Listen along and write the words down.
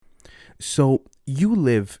So you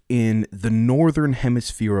live in the northern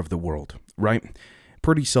hemisphere of the world, right?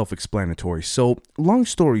 Pretty self-explanatory. So long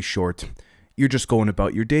story short, you're just going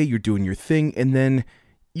about your day, you're doing your thing, and then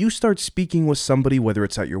you start speaking with somebody, whether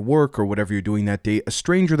it's at your work or whatever you're doing that day, a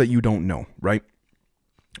stranger that you don't know, right?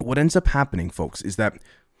 What ends up happening, folks, is that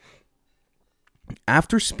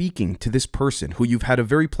after speaking to this person who you've had a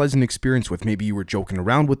very pleasant experience with, maybe you were joking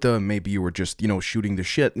around with them, maybe you were just, shooting the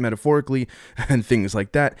shit metaphorically and things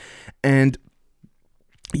like that, and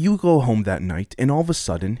you go home that night and all of a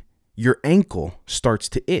sudden your ankle starts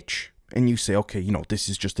to itch. And you say, okay, this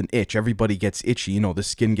is just an itch. Everybody gets itchy. The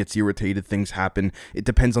skin gets irritated. Things happen. It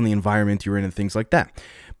depends on the environment you're in and things like that.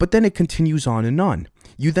 But then it continues on and on.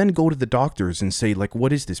 You then go to the doctors and say,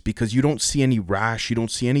 what is this? Because you don't see any rash. You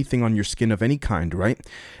don't see anything on your skin of any kind, right?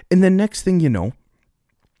 And then next thing you know,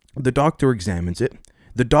 the doctor examines it.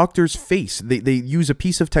 The doctor's face, they use a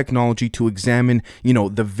piece of technology to examine,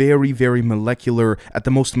 the very, very molecular, at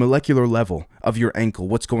the most molecular level of your ankle.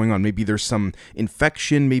 What's going on? Maybe there's some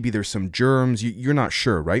infection, maybe there's some germs, you're not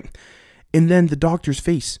sure, right? And then the doctor's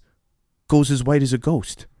face goes as white as a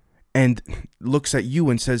ghost and looks at you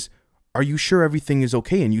and says, "Are you sure everything is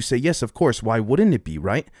okay?" And you say, "Yes, of course. Why wouldn't it be,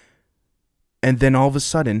 right?" And then all of a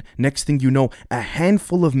sudden, next thing you know, a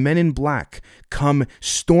handful of men in black come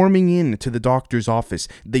storming into the doctor's office.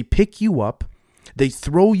 They pick you up, they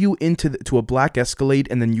throw you into a black Escalade,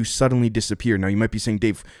 and then you suddenly disappear. Now you might be saying,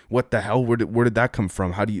 "Dave, what the hell? Where did that come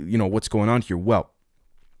from? How do what's going on here?" Well,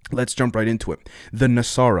 let's jump right into it. The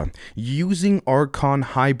NESARA, using Archon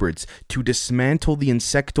hybrids to dismantle the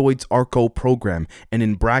Insectoid's ARCO program, and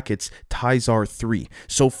in brackets, Tisar-3.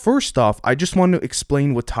 So first off, I just want to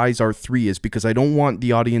explain what Tisar-3 is, because I don't want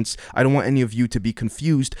any of you to be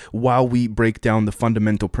confused while we break down the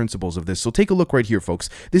fundamental principles of this. So take a look right here, folks.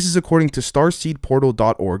 This is according to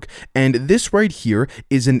starseedportal.org, and this right here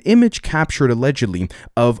is an image captured allegedly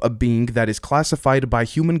of a being that is classified by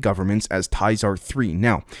human governments as Tisar-3.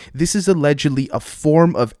 Now, this is allegedly a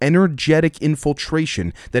form of energetic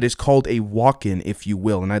infiltration that is called a walk-in, if you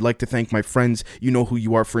will. And I'd like to thank my friends, you know who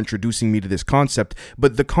you are, for introducing me to this concept.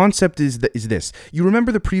 But the concept is this. You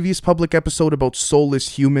remember the previous public episode about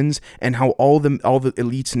soulless humans and how all the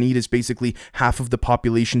elites need is basically half of the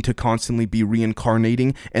population to constantly be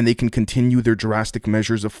reincarnating, and they can continue their drastic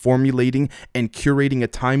measures of formulating and curating a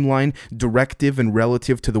timeline directive and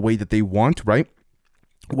relative to the way that they want, right?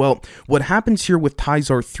 Well, what happens here with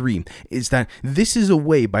Tisar-3 is that this is a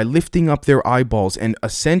way, by lifting up their eyeballs and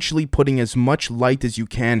essentially putting as much light as you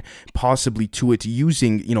can possibly to it,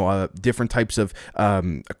 using different types of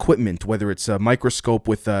equipment, whether it's a microscope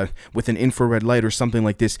with an infrared light or something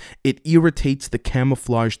like this. It irritates the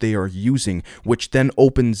camouflage they are using, which then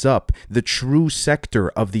opens up the true sector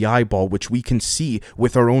of the eyeball, which we can see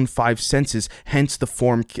with our own five senses. Hence the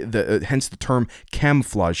term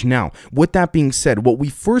camouflage. Now, with that being said, what we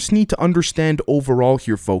first need to understand overall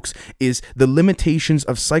here, folks, is the limitations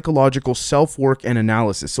of psychological self-work and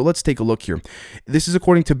analysis. So let's take a look here. This is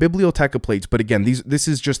according to Bibliotheca Plates, but again, this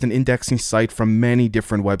is just an indexing site from many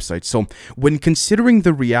different websites. So when considering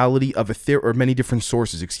the reality of many different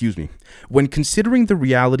sources, when considering the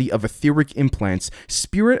reality of etheric implants,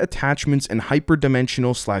 spirit attachments, and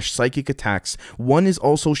hyperdimensional/psychic attacks, one is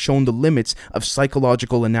also shown the limits of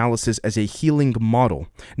psychological analysis as a healing model.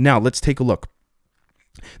 Now let's take a look.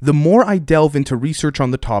 The more I delve into research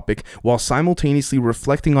on the topic, while simultaneously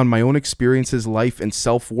reflecting on my own experiences, life, and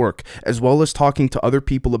self-work, as well as talking to other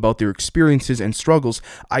people about their experiences and struggles,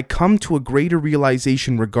 I come to a greater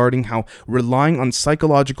realization regarding how relying on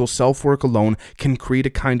psychological self-work alone can create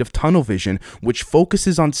a kind of tunnel vision, which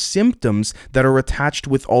focuses on symptoms that are attached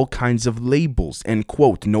with all kinds of labels. End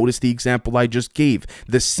quote. Notice the example I just gave,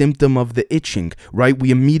 the symptom of the itching, right?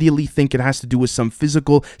 We immediately think it has to do with some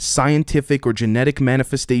physical, scientific, or genetic manifestation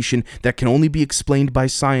that can only be explained by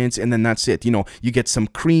science, and then that's it. You get some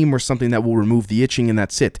cream or something that will remove the itching, and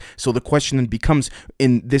that's it. So the question then becomes,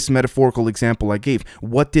 in this metaphorical example I gave,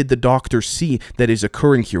 what did the doctor see that is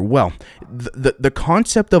occurring here? Well, the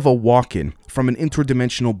concept of a walk-in from an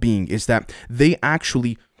interdimensional being is that they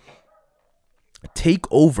actually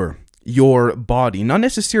take over your body, not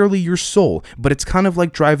necessarily your soul, but it's kind of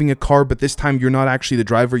like driving a car, but this time you're not actually the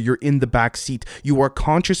driver, you're in the back seat. You are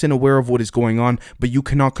conscious and aware of what is going on, but you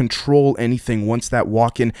cannot control anything once that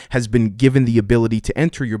walk-in has been given the ability to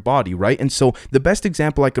enter your body, right? And so the best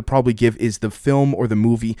example I could probably give is the film or the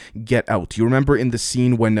movie Get Out. You remember in the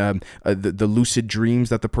scene when the lucid dreams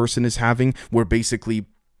that the person is having, where basically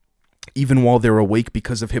even while they're awake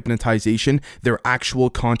because of hypnotization, their actual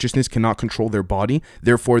consciousness cannot control their body.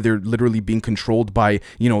 Therefore, they're literally being controlled by,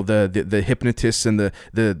 the hypnotists and the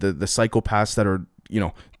psychopaths that are,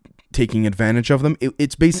 taking advantage of them.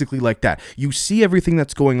 It's basically like that. You see everything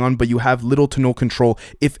that's going on, but you have little to no control,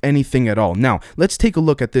 if anything at all. Now, let's take a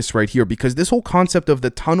look at this right here, because this whole concept of the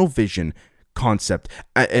tunnel vision concept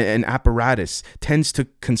and apparatus tends to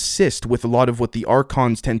consist with a lot of what the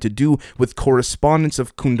Archons tend to do with correspondence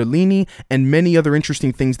of Kundalini and many other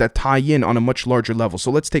interesting things that tie in on a much larger level.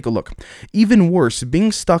 So let's take a look. Even worse,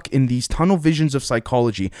 being stuck in these tunnel visions of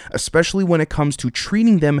psychology, especially when it comes to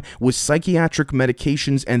treating them with psychiatric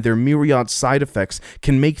medications and their myriad side effects,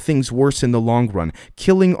 can make things worse in the long run,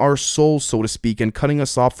 killing our souls, so to speak, and cutting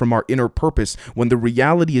us off from our inner purpose, when the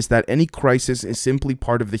reality is that any crisis is simply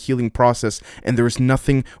part of the healing process and there is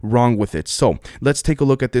nothing wrong with it. So let's take a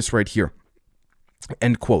look at this right here.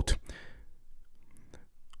 End quote.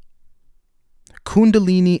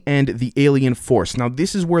 Kundalini and the alien force. Now,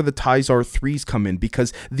 this is where the Tisar-3s come in,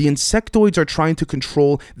 because the Insectoids are trying to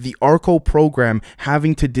control the ARCO program,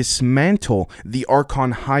 having to dismantle the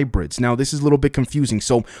Archon hybrids. Now, this is a little bit confusing.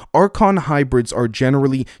 So, Archon hybrids are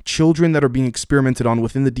generally children that are being experimented on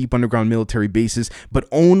within the deep underground military bases, but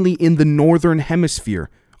only in the northern hemisphere.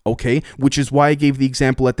 Okay, which is why I gave the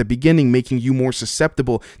example at the beginning, making you more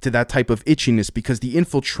susceptible to that type of itchiness, because the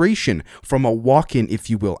infiltration from a walk-in, if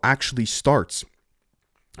you will, actually starts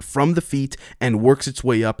from the feet and works its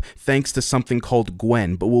way up thanks to something called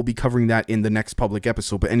Gwen, but we'll be covering that in the next public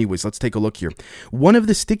episode. But anyways, let's take a look here. One of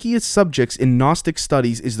the stickiest subjects in Gnostic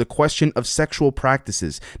studies is the question of sexual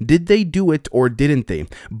practices. Did they do it or didn't they?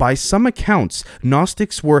 By some accounts,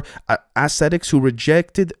 Gnostics were ascetics who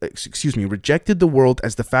rejected the world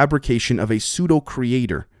as the fabrication of a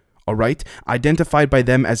pseudo-creator. All right, identified by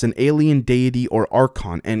them as an alien deity or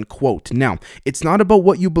archon, end quote. Now, it's not about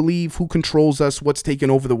what you believe, who controls us, what's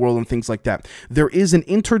taken over the world, and things like that. There is an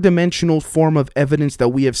interdimensional form of evidence that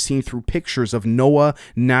we have seen through pictures of NOAA,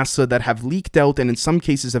 NASA, that have leaked out and in some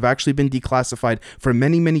cases have actually been declassified for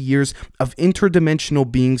many, many years, of interdimensional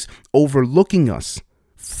beings overlooking us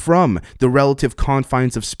from the relative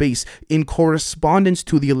confines of space in correspondence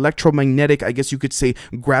to the electromagnetic, I guess you could say,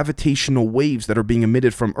 gravitational waves that are being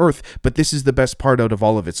emitted from Earth. But this is the best part out of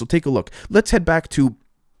all of it. So take a look. Let's head back to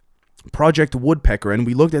Project Woodpecker, and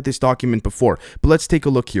we looked at this document before, but let's take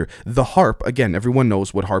a look here. The HARP, again, everyone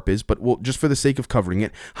knows what HARP is, but we'll, just for the sake of covering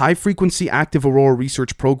it, High Frequency Active Aurora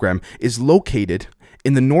Research Program, is located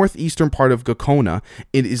in the northeastern part of Gakona.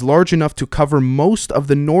 It is large enough to cover most of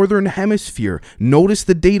the northern hemisphere. Notice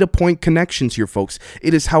the data point connections here, folks.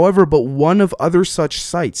 It is, however, but one of other such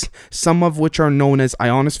sites, some of which are known as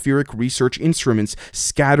ionospheric research instruments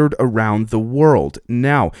scattered around the world.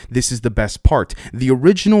 Now, this is the best part. The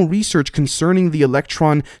original research concerning the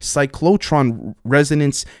electron cyclotron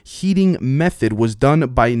resonance heating method was done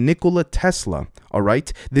by Nikola Tesla. All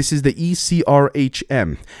right, this is the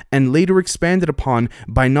ECRHM, and later expanded upon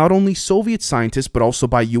by not only Soviet scientists, but also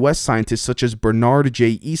by US scientists such as Bernard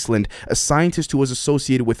J. Eastland, a scientist who was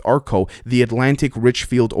associated with ARCO, the Atlantic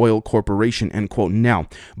Richfield Oil Corporation, end quote. Now,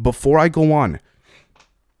 before I go on,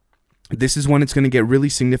 this is when it's going to get really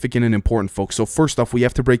significant and important, folks. So first off, we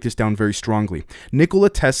have to break this down very strongly. Nikola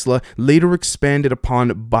Tesla, later expanded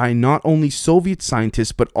upon by not only Soviet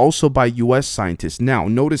scientists, but also by US scientists. Now,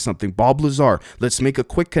 notice something. Bob Lazar, let's make a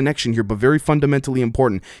quick connection here, but very fundamentally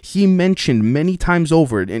important. He mentioned many times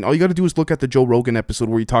over, and all you got to do is look at the Joe Rogan episode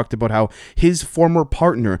where he talked about how his former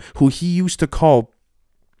partner, who he used to call,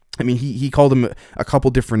 I mean, he called him a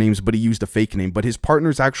couple different names, but he used a fake name. But his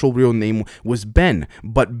partner's actual real name was Ben.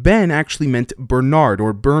 But Ben actually meant Bernard,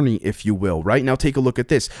 or Bernie, if you will, right? Now take a look at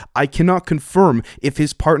this. I cannot confirm if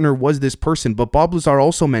his partner was this person, but Bob Lazar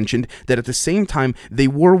also mentioned that at the same time, they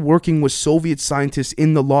were working with Soviet scientists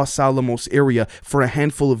in the Los Alamos area for a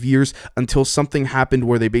handful of years until something happened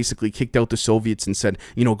where they basically kicked out the Soviets and said,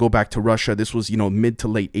 you know, go back to Russia. This was, you know, mid to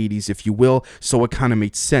late 80s, if you will. So it kind of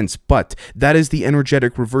made sense. But that is the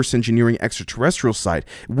energetic reverse engineering extraterrestrial side,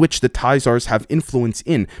 which the Tisars have influence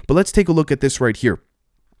in. But let's take a look at this right here.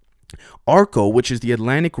 ARCO, which is the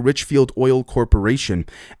Atlantic Richfield Oil Corporation,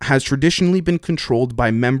 has traditionally been controlled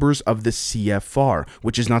by members of the CFR,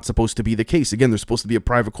 which is not supposed to be the case. Again, they're supposed to be a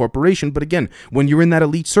private corporation, but again, when you're in that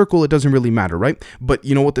elite circle, it doesn't really matter, right? But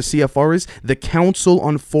you know what the CFR is? The Council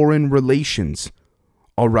on Foreign Relations.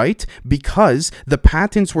 All right, because the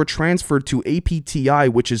patents were transferred to APTI,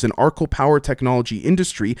 which is an ARCO power technology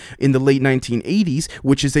industry in the late 1980s,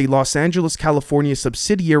 which is a Los Angeles, California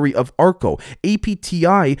subsidiary of ARCO.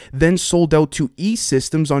 APTI then sold out to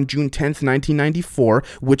E-Systems on June 10th, 1994,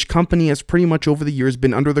 which company has pretty much over the years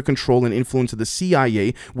been under the control and influence of the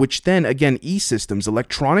CIA, which then, again, E-Systems,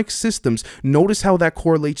 Electronic Systems, notice how that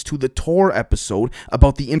correlates to the Tor episode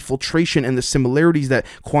about the infiltration and the similarities that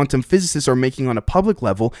quantum physicists are making on a public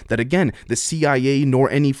public level that, again, the CIA nor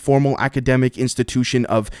any formal academic institution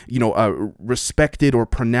of, a respected or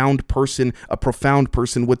profound person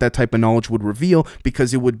with that type of knowledge would reveal,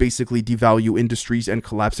 because it would basically devalue industries and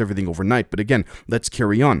collapse everything overnight. But again, let's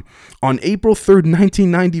carry on. On April 3rd,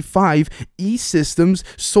 1995, E-Systems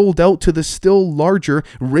sold out to the still larger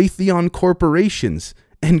Raytheon corporations.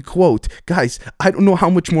 End quote. Guys, I don't know how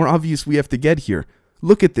much more obvious we have to get here.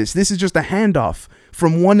 Look at this. This is just a handoff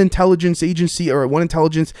from one intelligence agency or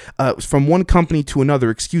from one company to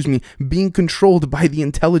another, being controlled by the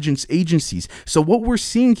intelligence agencies. So what we're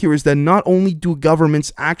seeing here is that not only do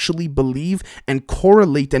governments actually believe and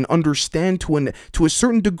correlate and understand to a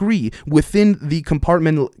certain degree within the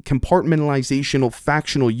compartmentalizational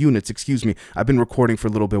factional units. I've been recording for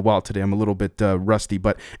a little bit while today. I'm a little bit rusty,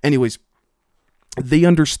 but anyways, they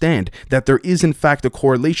understand that there is in fact a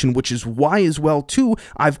correlation, which is why as well too,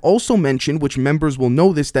 I've also mentioned, which members will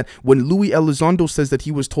know this, that when Luis Elizondo says that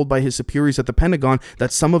he was told by his superiors at the Pentagon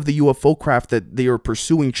that some of the UFO craft that they are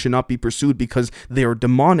pursuing should not be pursued because they are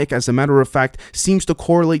demonic, as a matter of fact, seems to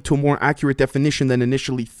correlate to a more accurate definition than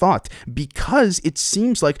initially thought, because it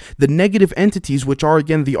seems like the negative entities, which are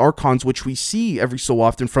again the Archons, which we see every so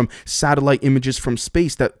often from satellite images from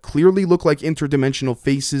space that clearly look like interdimensional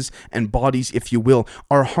faces and bodies, if you will,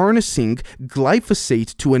 are harnessing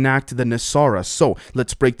glyphosate to enact the NESARA. So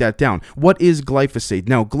let's break that down. What is glyphosate?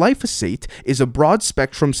 Now, glyphosate is a broad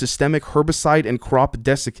spectrum systemic herbicide and crop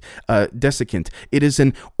desiccant. It is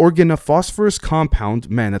an organophosphorus compound,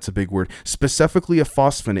 man, that's a big word, specifically a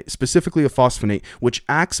phosphonate, which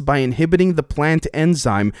acts by inhibiting the plant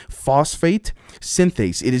enzyme phosphate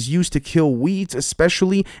synthase. It is used to kill weeds,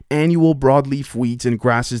 especially annual broadleaf weeds and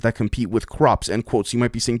grasses that compete with crops. End quote. So you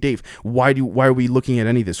might be saying, Dave, why are we looking at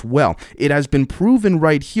any of this? Well, it has been proven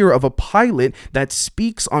right here of a pilot that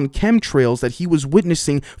speaks on chemtrails that he was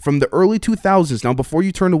witnessing from the early 2000s. Now, before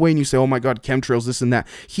you turn away and you say, oh my God, chemtrails, this and that,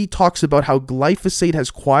 he talks about how glyphosate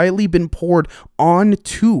has quietly been poured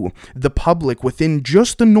onto the public within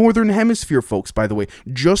just the northern hemisphere, folks, by the way,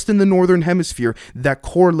 just in the northern hemisphere, that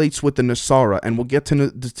correlates with the NESARA. And we'll get to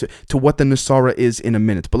what the NESARA is in a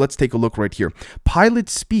minute. But let's take a look right here. Pilot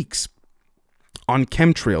speaks on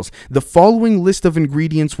chemtrails. The following list of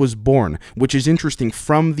ingredients was born, which is interesting,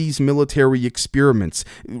 from these military experiments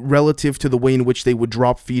relative to the way in which they would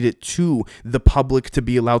drop feed it to the public to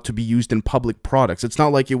be allowed to be used in public products. It's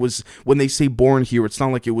not like it was, when they say born here, it's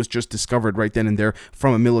not like it was just discovered right then and there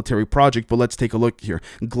from a military project, but let's take a look here.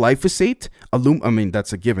 Glyphosate,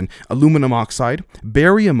 that's a given, aluminum oxide,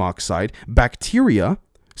 barium oxide, bacteria,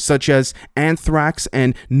 such as anthrax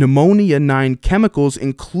and pneumonia 9 chemicals,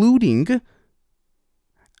 including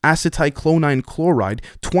acetylchlorine chloride,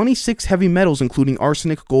 26 heavy metals including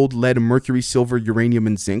arsenic, gold, lead, mercury, silver, uranium,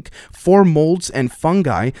 and zinc, 4 molds and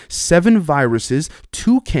fungi, 7 viruses,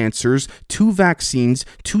 2 cancers, 2 vaccines,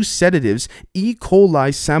 2 sedatives, E. coli,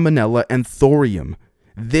 salmonella, and thorium.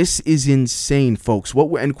 This is insane, folks. What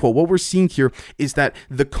we're seeing here is that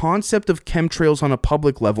the concept of chemtrails on a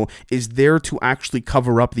public level is there to actually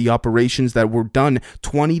cover up the operations that were done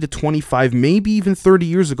 20 to 25, maybe even 30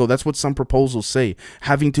 years ago. That's what some proposals say,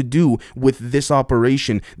 having to do with this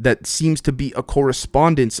operation that seems to be a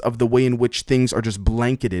correspondence of the way in which things are just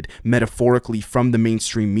blanketed metaphorically from the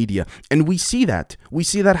mainstream media. And we see that. We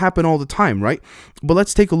see that happen all the time, right? But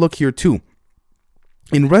let's take a look here too.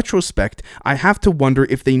 In retrospect, I have to wonder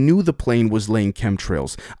if they knew the plane was laying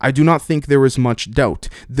chemtrails. I do not think there is much doubt.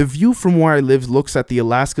 The view from where I live looks at the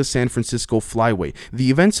Alaska-San Francisco flyway.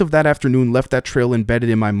 The events of that afternoon left that trail embedded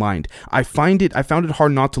in my mind. I found it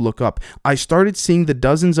hard not to look up. I started seeing the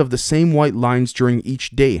dozens of the same white lines during each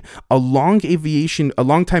day. A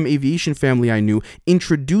longtime aviation family I knew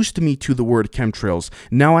introduced me to the word chemtrails.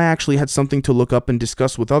 Now I actually had something to look up and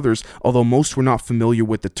discuss with others, although most were not familiar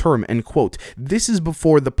with the term. End quote. This is before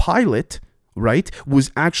the pilot, right, was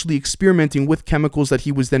actually experimenting with chemicals that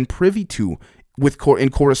he was then privy to in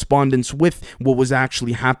correspondence with what was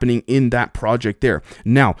actually happening in that project there.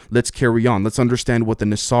 Now, let's carry on. Let's understand what the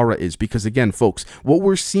NESARA is, because again, folks, what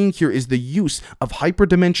we're seeing here is the use of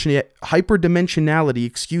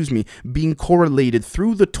hyperdimensionality, being correlated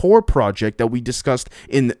through the Tor project that we discussed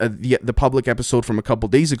in the public episode from a couple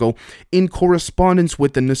days ago, in correspondence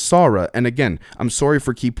with the NESARA. And again, I'm sorry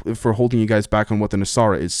for holding you guys back on what the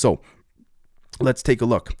NESARA is. So, let's take a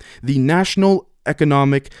look. The National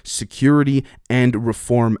Economic Security and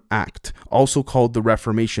Reform Act, also called the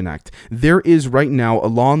Reformation Act. There is right now a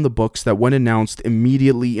law in the books that, when announced,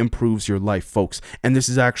 immediately improves your life, folks. And this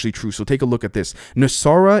is actually true. So take a look at this.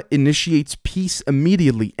 NESARA initiates peace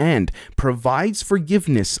immediately and provides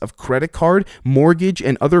forgiveness of credit card, mortgage,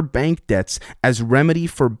 and other bank debts as remedy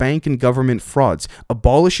for bank and government frauds,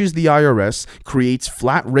 abolishes the IRS, creates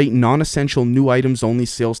flat rate non-essential new items only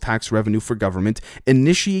sales tax revenue for government,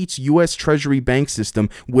 initiates U.S. Treasury bank system,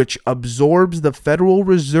 which absorbs the Federal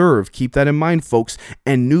Reserve, keep that in mind, folks,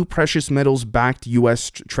 and new precious metals backed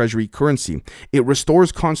U.S. Treasury currency. It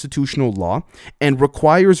restores constitutional law and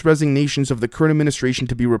requires resignations of the current administration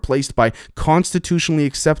to be replaced by constitutionally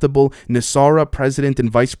acceptable NESARA president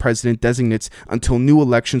and vice president designates until new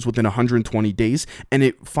elections within 120 days. And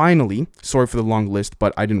it finally, sorry for the long list,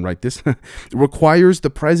 but I didn't write this, requires the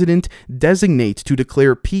president designate to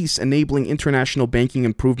declare peace, enabling international banking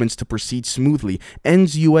improvements to proceed smoothly,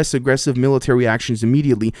 ends U.S. aggressive military actions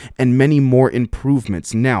immediately, and many more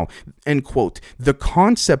improvements. Now, end quote. The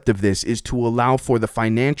concept of this is to allow for the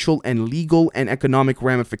financial and legal and economic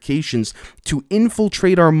ramifications to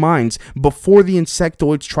infiltrate our minds before the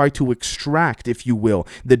insectoids try to extract, if you will,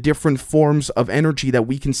 the different forms of energy that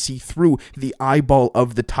we can see through the eyeball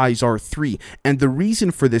of the Tisar-3. And the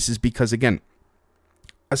reason for this is because, again,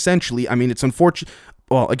 essentially, I mean, it's unfortunate.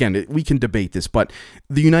 Well, again, we can debate this, but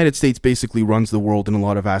the United States basically runs the world in a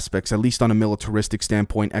lot of aspects, at least on a militaristic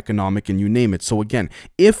standpoint, economic, and you name it. So again,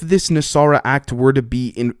 if this NESARA Act were to be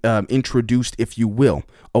introduced, if you will,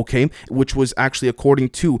 okay, which was actually, according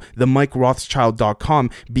to the MikeRothschild.com,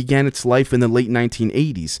 began its life in the late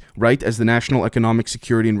 1980s, right, as the National Economic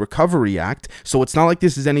Security and Recovery Act. So it's not like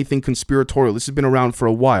this is anything conspiratorial. This has been around for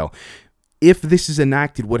a while. If this is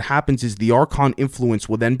enacted, what happens is the Archon influence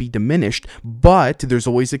will then be diminished, but there's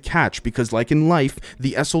always a catch, because like in life,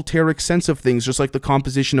 the esoteric sense of things, just like the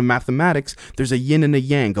composition of mathematics, there's a yin and a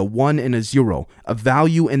yang, a 1 and a 0, a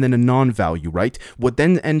value and then a non-value, right? What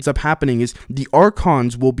then ends up happening is the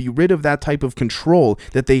Archons will be rid of that type of control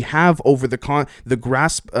that they have over the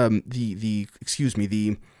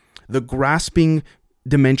grasping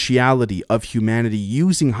dimensionality of humanity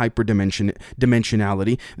using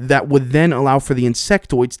hyperdimensionality that would then allow for the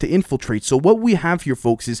insectoids to infiltrate. So what we have here,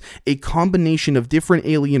 folks, is a combination of different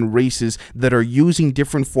alien races that are using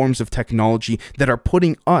different forms of technology that are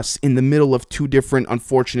putting us in the middle of two different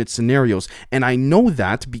unfortunate scenarios. And I know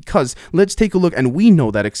that because let's take a look, and we know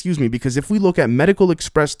that, because if we look at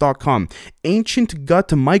medicalexpress.com, ancient gut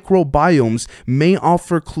microbiomes may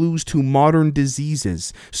offer clues to modern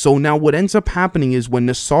diseases. So now what ends up happening is when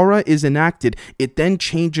NESARA is enacted, it then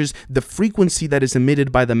changes the frequency that is emitted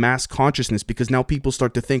by the mass consciousness, because now people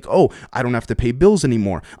start to think, oh, I don't have to pay bills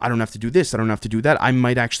anymore. I don't have to do this. I don't have to do that. I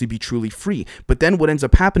might actually be truly free. But then what ends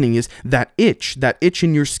up happening is that itch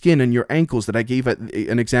in your skin and your ankles that I gave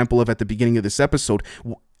an example of at the beginning of this episode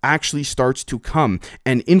actually starts to come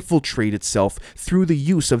and infiltrate itself through the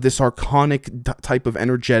use of this archonic type of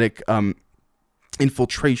energetic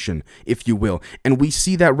infiltration, if you will. And we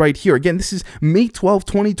see that right here. Again, this is May 12,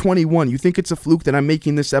 2021. You think it's a fluke that I'm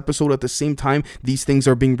making this episode at the same time these things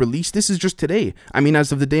are being released? This is just today. I mean,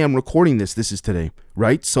 as of the day I'm recording this, this is today,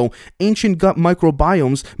 right? So ancient gut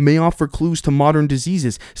microbiomes may offer clues to modern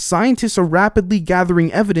diseases. Scientists are rapidly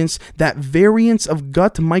gathering evidence that variants of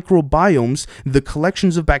gut microbiomes, the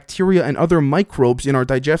collections of bacteria and other microbes in our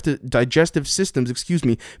digestive systems,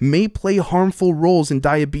 may play harmful roles in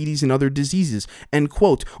diabetes and other diseases. End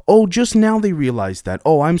quote. Oh, just now they realized that.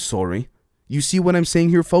 Oh, I'm sorry. You see what I'm saying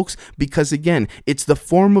here, folks? Because again, it's the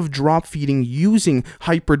form of drop feeding using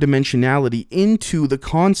hyperdimensionality into the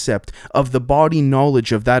concept of the body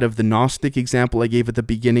knowledge of that of the Gnostic example I gave at the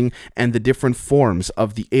beginning, and the different forms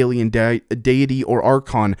of the alien deity or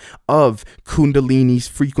archon of kundalini's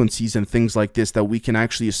frequencies and things like this that we can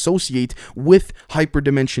actually associate with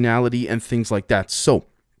hyperdimensionality and things like that. So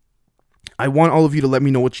I want all of you to let me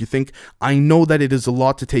know what you think. I know that it is a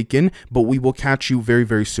lot to take in, but we will catch you very,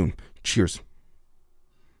 very soon. Cheers.